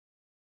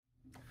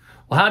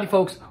Well, howdy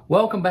folks,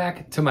 welcome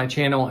back to my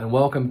channel and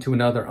welcome to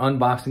another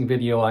unboxing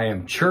video. I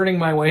am churning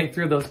my way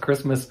through those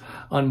Christmas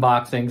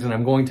unboxings, and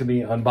I'm going to be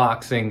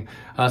unboxing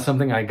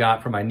something I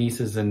got from my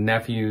nieces and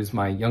nephews,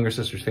 my younger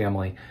sister's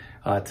family,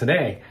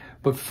 today.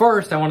 But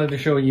first, I wanted to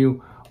show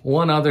you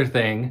one other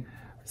thing.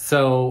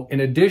 So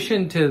in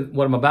addition to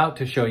what I'm about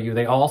to show you,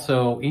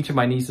 each of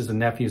my nieces and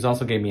nephews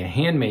also gave me a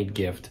handmade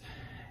gift.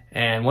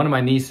 And one of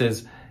my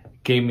nieces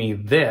gave me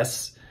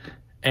this.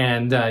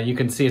 And you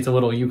can see it's a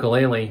little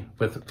ukulele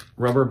with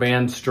rubber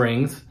band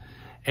strings.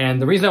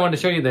 And the reason I wanted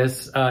to show you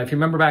this, if you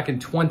remember back in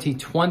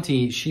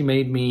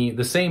 2020,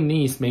 the same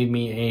niece made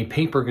me a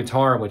paper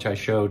guitar, which I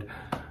showed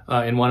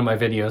in one of my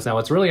videos. Now,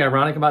 what's really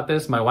ironic about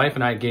this, my wife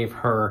and I gave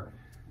her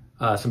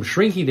some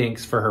Shrinky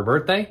Dinks for her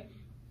birthday.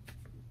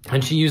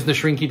 And she used the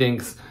Shrinky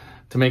Dinks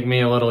to make me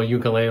a little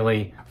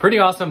ukulele. Pretty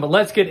awesome, but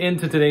let's get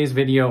into today's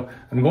video.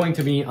 I'm going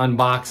to be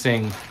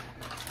unboxing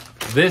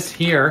this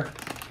here.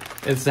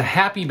 It's a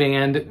Happy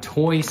Band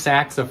toy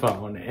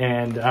saxophone,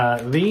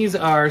 and these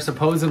are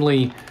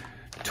supposedly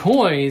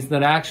toys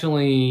that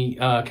actually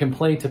can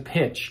play to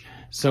pitch.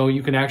 So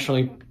you can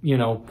actually,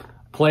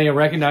 play a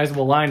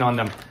recognizable line on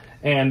them.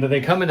 And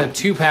they come in a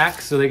 2-pack,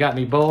 so they got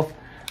me both.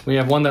 We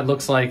have one that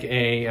looks like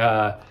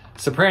a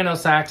soprano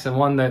sax and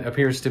one that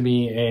appears to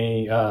be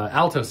a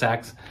alto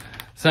sax.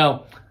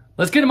 So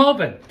let's get them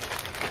open.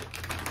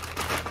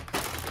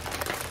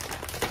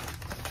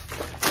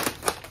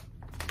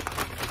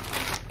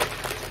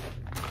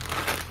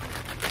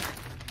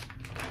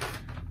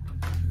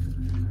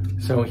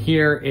 So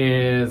here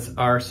is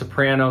our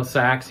soprano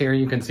sax here.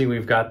 You can see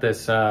we've got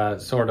this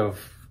sort of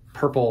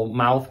purple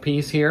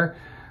mouthpiece here.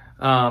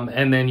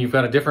 And then you've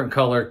got a different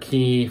color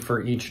key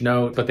for each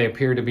note, but they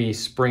appear to be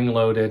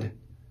spring-loaded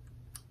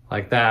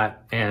like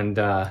that. And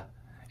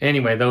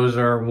anyway, those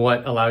are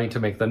what allow you to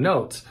make the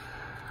notes.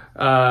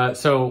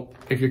 So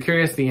if you're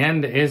curious, the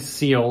end is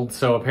sealed.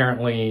 So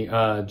apparently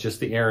just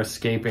the air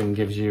escaping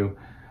gives you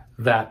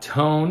that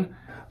tone.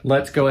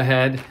 Let's go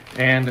ahead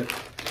and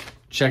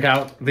check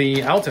out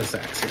the alto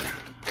sax here.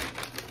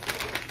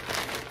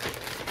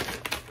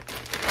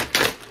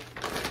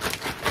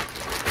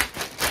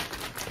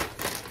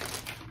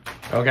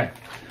 Okay,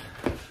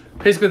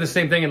 basically the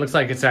same thing. It looks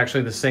like it's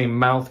actually the same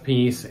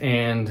mouthpiece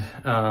and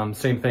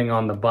same thing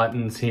on the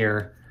buttons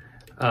here,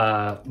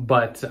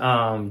 but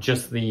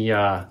just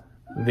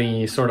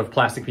the sort of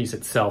plastic piece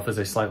itself is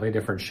a slightly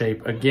different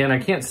shape. Again, I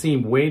can't see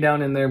way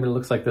down in there, but it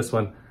looks like this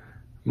one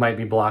might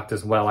be blocked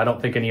as well. I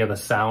don't think any of the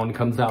sound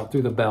comes out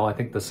through the bell. I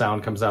think the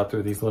sound comes out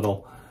through these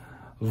little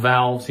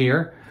valves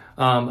here.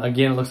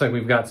 Again, it looks like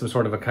we've got some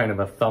sort of a kind of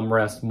a thumb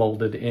rest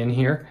molded in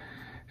here.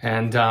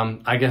 And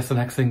I guess the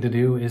next thing to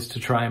do is to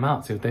try them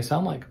out, see what they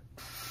sound like.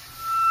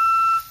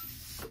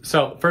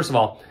 So first of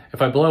all,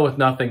 if I blow with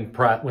nothing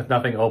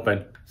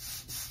open,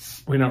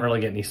 we don't really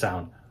get any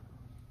sound.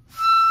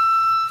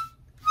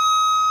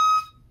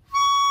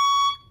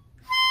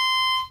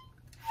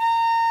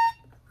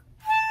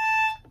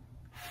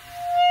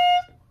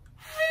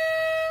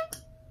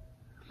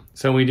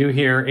 So we do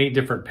hear 8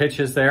 different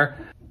pitches there.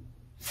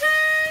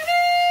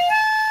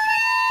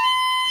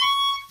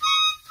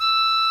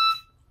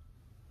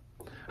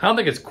 I don't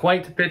think it's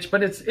quite the pitch,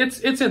 but it's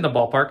in the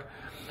ballpark.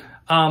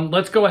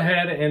 Let's go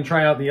ahead and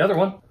try out the other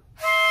one.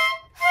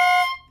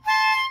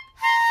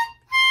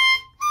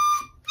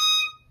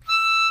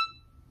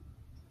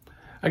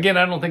 Again,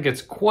 I don't think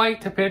it's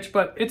quite to pitch,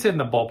 but it's in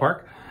the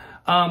ballpark.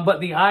 But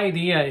the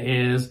idea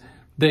is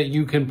that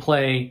you can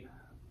play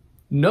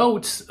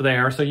notes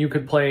there, so you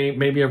could play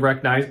maybe a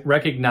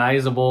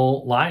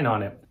recognizable line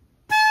on it.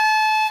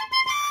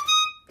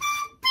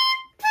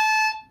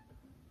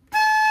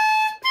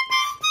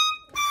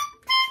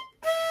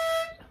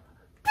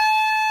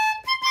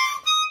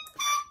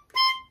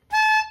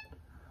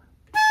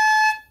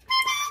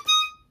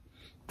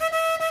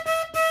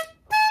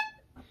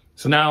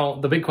 So now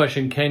the big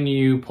question, can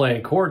you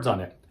play chords on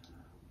it?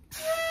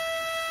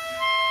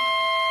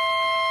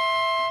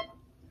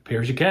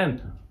 Appears you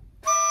can.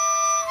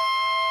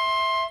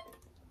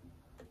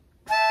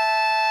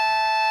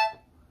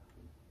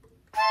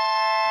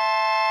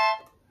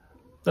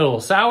 A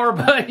little sour,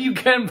 but you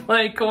can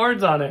play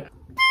chords on it.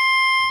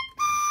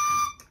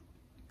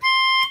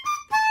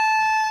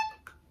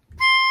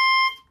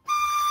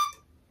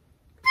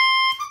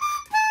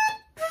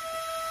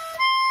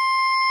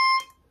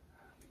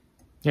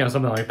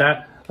 Something like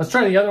that. Let's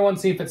try the other one,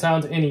 see if it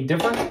sounds any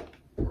different.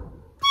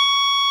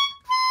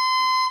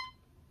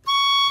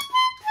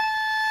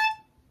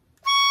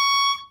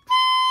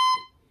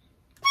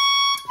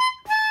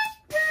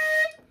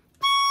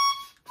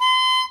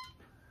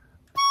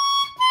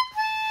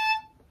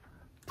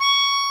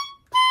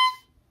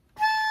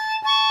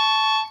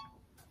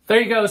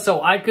 There you go.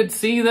 So I could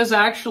see this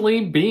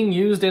actually being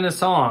used in a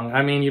song.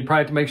 I mean, you'd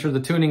probably have to make sure the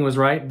tuning was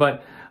right,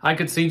 but I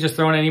could see just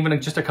throwing in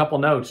even just a couple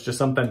notes, just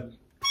something.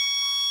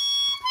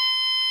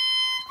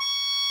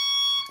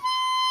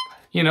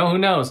 Who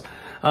knows?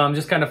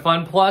 Just kind of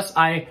fun. Plus,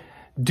 I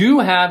do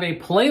have a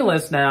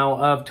playlist now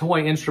of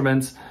toy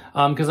instruments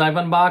because I've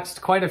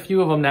unboxed quite a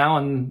few of them now,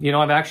 and you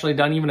know, I've actually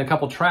done even a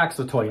couple tracks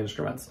with toy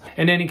instruments.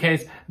 In any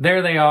case,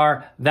 there they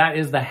are. That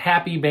is the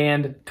Happy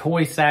Band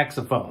toy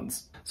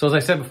saxophones. So as I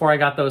said before, I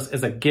got those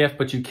as a gift,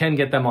 but you can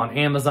get them on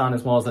Amazon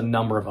as well as a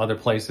number of other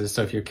places.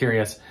 So if you're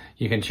curious,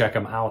 you can check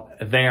them out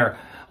there.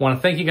 I want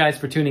to thank you guys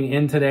for tuning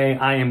in today.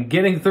 I am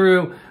getting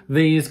through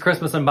these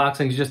Christmas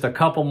unboxings, just a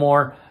couple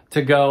more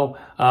to go.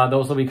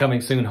 Those will be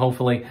coming soon,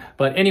 hopefully.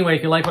 But anyway,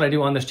 if you like what I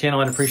do on this channel,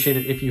 I'd appreciate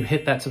it if you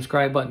hit that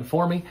subscribe button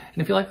for me.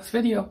 And if you like this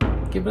video,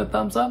 give it a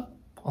thumbs up.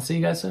 I'll see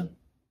you guys soon.